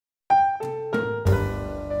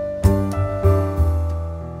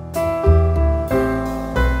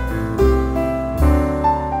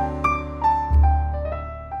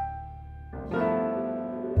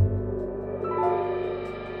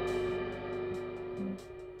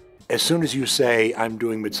As soon as you say, I'm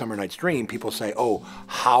doing Midsummer Night's Dream, people say, oh,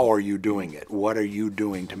 how are you doing it? What are you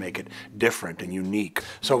doing to make it different and unique?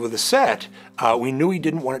 So with the set, we knew we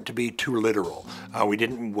didn't want it to be too literal. We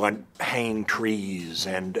didn't want hanging trees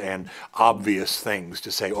and obvious things to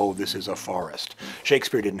say, oh, this is a forest.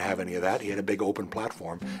 Shakespeare didn't have any of that. He had a big open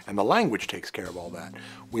platform, and the language takes care of all that.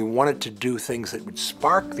 We wanted to do things that would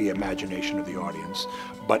spark the imagination of the audience,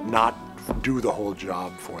 but not do the whole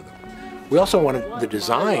job for them. We also wanted the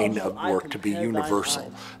design of work to be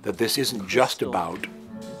universal, that this isn't just about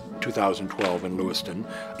 2012 in Lewiston.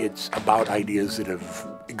 It's about ideas that have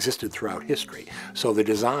existed throughout history. So the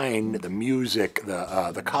design, the music,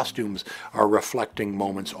 the costumes are reflecting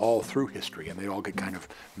moments all through history, and they all get kind of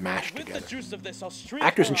mashed together.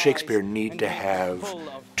 Actors in Shakespeare need to have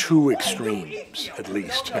two extremes, at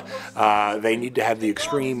least. They need to have the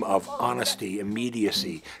extreme of honesty,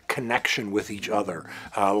 immediacy, connection with each other.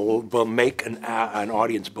 Will make an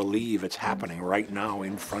audience believe it's happening right now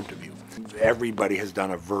in front of you. Everybody has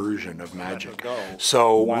done a version of magic.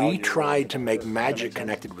 So we tried to make magic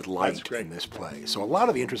connected with light in this play. So a lot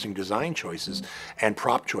of the interesting design choices and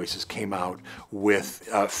prop choices came out with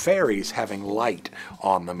fairies having light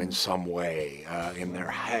on them in some way, in their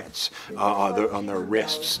hats, on their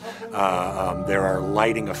wrists. There are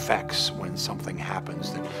lighting effects when something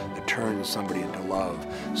happens that turns somebody into love.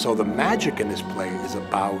 So the magic in this play is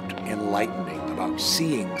about enlightening, about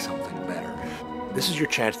seeing something better. This is your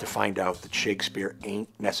chance to find out that Shakespeare ain't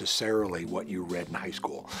necessarily what you read in high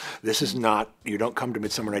school. This is not, you don't come to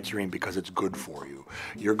Midsummer Night's Dream because it's good for you.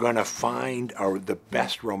 You're going to find the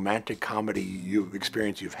best romantic comedy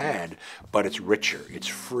experience you've had, but it's richer, it's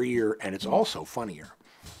freer, and it's also funnier.